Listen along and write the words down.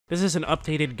This is an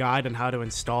updated guide on how to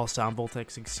install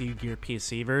VOLTEX Exceed Gear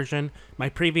PC version. My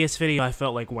previous video I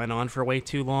felt like went on for way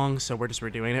too long, so we're just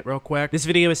redoing it real quick. This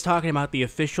video is talking about the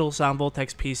official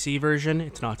VOLTEX PC version.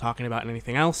 It's not talking about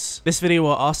anything else. This video will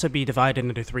also be divided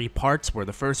into 3 parts, where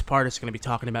the first part is going to be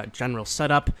talking about general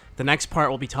setup. The next part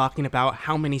will be talking about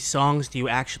how many songs do you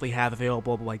actually have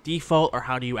available by default, or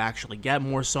how do you actually get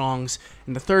more songs.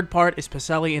 And the third part is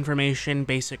Paseli information,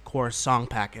 basic course song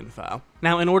pack info.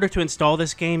 Now, in order to install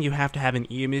this game, you have to have an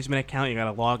eAmusement account. You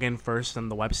gotta log in first on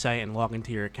the website and log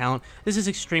into your account. This is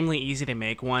extremely easy to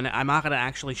make one. I'm not gonna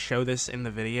actually show this in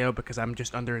the video because I'm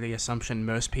just under the assumption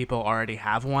most people already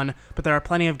have one, but there are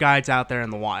plenty of guides out there in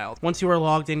the wild. Once you are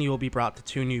logged in, you will be brought to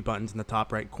 2 new buttons in the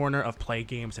top right corner of Play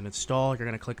Games and Install. You're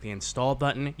gonna click the Install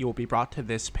button. You will be brought to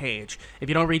this page. If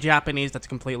you don't read Japanese, that's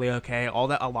completely okay. All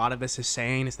that a lot of this is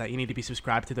saying is that you need to be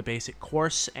subscribed to the basic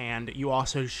course, and you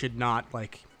also should not,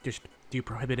 just do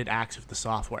prohibited acts with the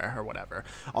software or whatever.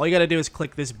 All you gotta do is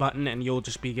click this button and you'll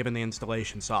just be given the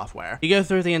installation software. You go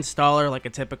through the installer like a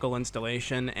typical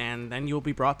installation, and then you'll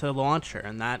be brought to the launcher,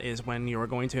 and that is when you are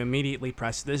going to immediately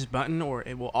press this button, or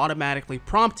it will automatically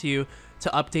prompt you to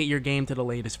update your game to the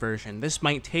latest version. This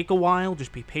might take a while,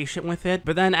 just be patient with it,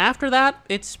 but then after that,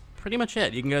 it's pretty much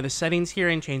it. You can go to the settings here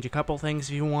and change a couple things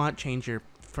if you want, change your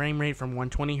frame rate from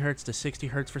 120 Hz to 60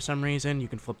 Hz for some reason. You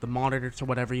can flip the monitor to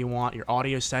whatever you want, your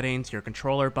audio settings, your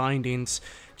controller bindings,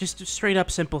 just straight up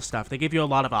simple stuff. They give you a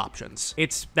lot of options.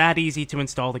 It's that easy to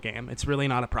install the game. It's really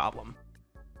not a problem.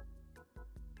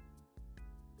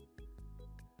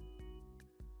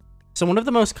 So one of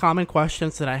the most common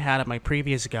questions that I had at my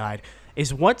previous guide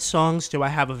is, what songs do I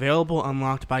have available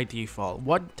unlocked by default?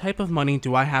 What type of money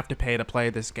do I have to pay to play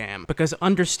this game? Because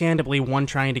understandably, one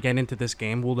trying to get into this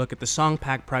game will look at the song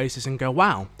pack prices and go,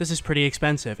 wow, this is pretty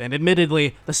expensive. And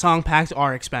admittedly, the song packs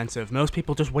are expensive. Most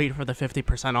people just wait for the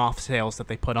 50% off sales that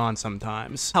they put on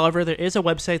sometimes. However, there is a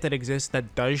website that exists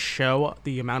that does show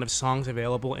the amount of songs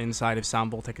available inside of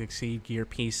VOLTEX Exceed Gear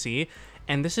PC.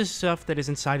 And this is stuff that is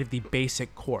inside of the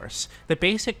basic course. The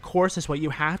basic course is what you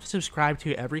have to subscribe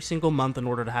to every single month in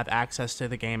order to have access to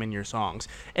the game and your songs.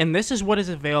 And this is what is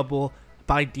available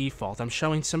by default. I'm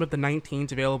showing some of the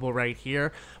 19s available right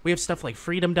here. We have stuff like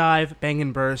Freedom Dive,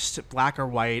 Bang & Burst, Black or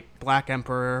White, Black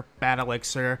Emperor, Bad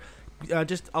Elixir.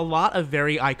 Just a lot of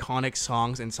very iconic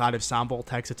songs inside of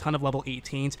VOLTEX, a ton of level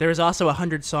 18s. There is also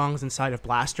 100 songs inside of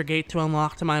Blastergate to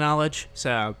unlock, to my knowledge,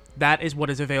 so that is what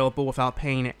is available without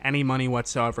paying any money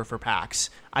whatsoever for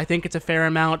packs. I think it's a fair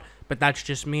amount, but that's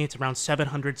just me. It's around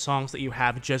 700 songs that you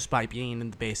have just by being in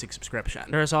the basic subscription.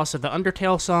 There is also the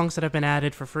Undertale songs that have been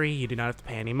added for free. You do not have to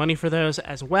pay any money for those,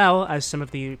 as well as some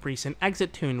of the recent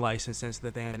Exit Tune licenses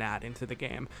that they have been adding to the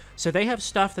game. So they have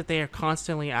stuff that they are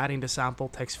constantly adding to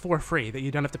VOLTEX for free that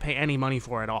you don't have to pay any money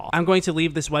for at all. I'm going to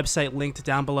leave this website linked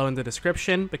down below in the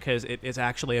description because it is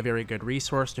actually a very good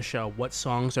resource to show what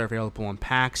songs are available in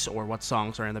packs or what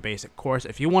songs are in the basic course.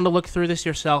 If you want to look through this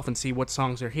yourself and see what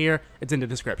songs are here, it's in the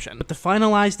description. But to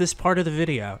finalize this part of the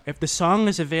video, if the song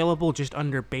is available just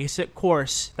under basic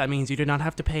course, that means you do not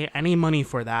have to pay any money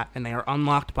for that, and they are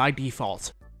unlocked by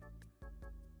default.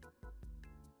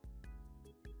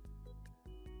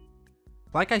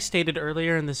 Like I stated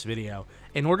earlier in this video,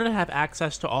 in order to have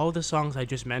access to all of the songs I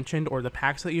just mentioned or the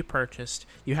packs that you purchased,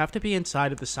 you have to be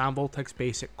inside of the VOLTEX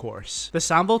Basic course. The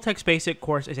VOLTEX Basic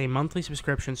course is a monthly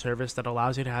subscription service that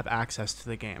allows you to have access to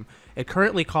the game. It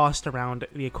currently costs around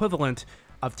the equivalent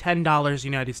of $10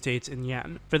 United States in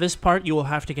yen. For this part, you will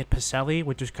have to get Paseli,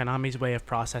 which is Konami's way of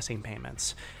processing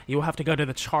payments. You will have to go to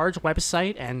the Charge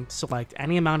website and select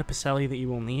any amount of Paseli that you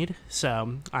will need.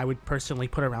 So I would personally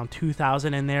put around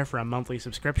 2,000 in there for a monthly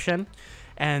subscription.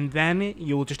 And then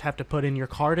you will just have to put in your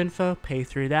card info, pay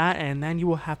through that, and then you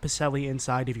will have Paseli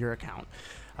inside of your account.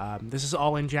 This is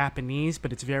all in Japanese,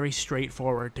 but it's very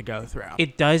straightforward to go through.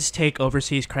 It does take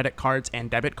overseas credit cards and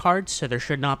debit cards, so there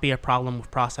should not be a problem with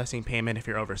processing payment if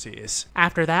you're overseas.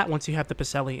 After that, once you have the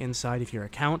Paseli inside of your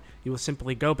account, you will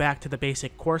simply go back to the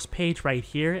basic course page right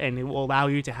here, and it will allow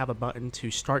you to have a button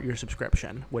to start your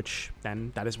subscription, which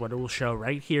then that is what it will show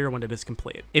right here when it is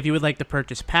complete. If you would like to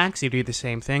purchase packs, you do the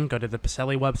same thing. Go to the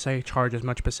Paseli website, charge as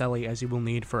much Paseli as you will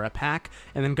need for a pack,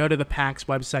 and then go to the packs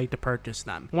website to purchase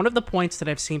them. One of the points that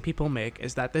I've seen people make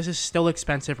is that this is still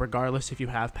expensive regardless if you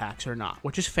have packs or not,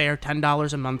 which is fair.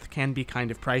 $10 a month can be kind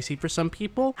of pricey for some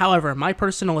people. However, my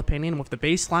personal opinion, with the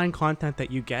baseline content that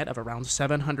you get of around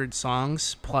 700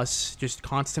 songs plus just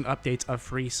constant updates of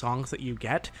free songs that you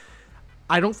get,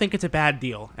 I don't think it's a bad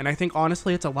deal, and I think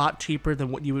honestly it's a lot cheaper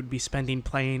than what you would be spending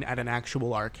playing at an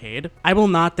actual arcade. I will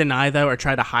not deny though, or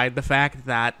try to hide the fact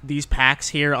that these packs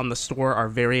here on the store are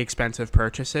very expensive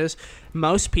purchases.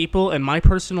 Most people, and my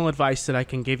personal advice that I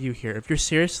can give you here, if you're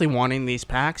seriously wanting these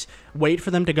packs, wait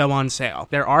for them to go on sale.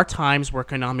 There are times where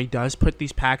Konami does put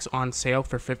these packs on sale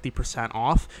for 50%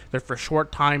 off. They're for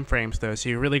short time frames though, so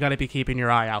you really got to be keeping your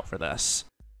eye out for this.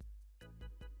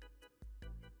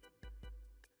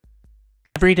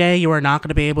 Every day, you are not going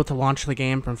to be able to launch the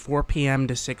game from 4 p.m.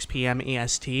 to 6 p.m.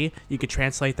 EST. You could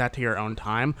translate that to your own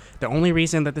time. The only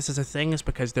reason that this is a thing is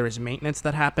because there is maintenance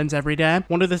that happens every day.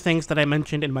 One of the things that I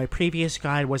mentioned in my previous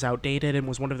guide was outdated and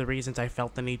was one of the reasons I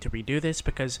felt the need to redo this,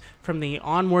 because from the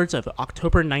onwards of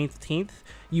October 19th,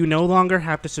 you no longer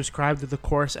have to subscribe to the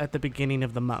course at the beginning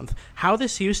of the month. How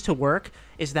this used to work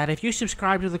is that if you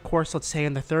subscribe to the course, let's say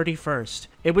on the 31st,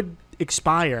 it would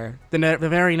expire the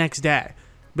very next day,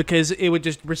 because it would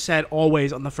just reset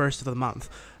always on the 1st of the month.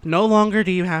 No longer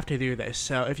do you have to do this,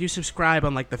 so if you subscribe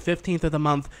on like the 15th of the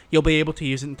month, you'll be able to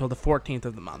use it until the 14th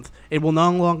of the month. It will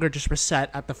no longer just reset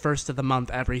at the 1st of the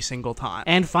month every single time.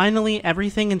 And finally,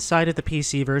 everything inside of the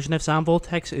PC version of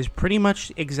VOLTEX is pretty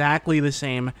much exactly the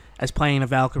same as playing a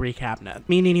Valkyrie cabinet,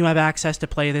 meaning you have access to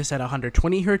play this at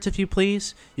 120Hz if you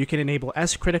please. You can enable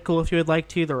S-Critical if you would like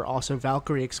to. There are also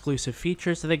Valkyrie exclusive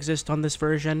features that exist on this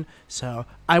version, so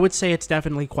I would say it's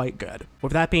definitely quite good.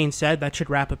 With that being said, that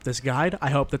should wrap up this guide. I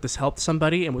hope that this helped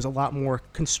somebody and was a lot more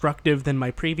constructive than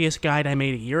my previous guide I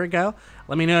made a year ago.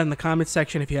 Let me know in the comments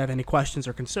section if you have any questions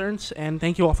or concerns, and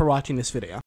thank you all for watching this video.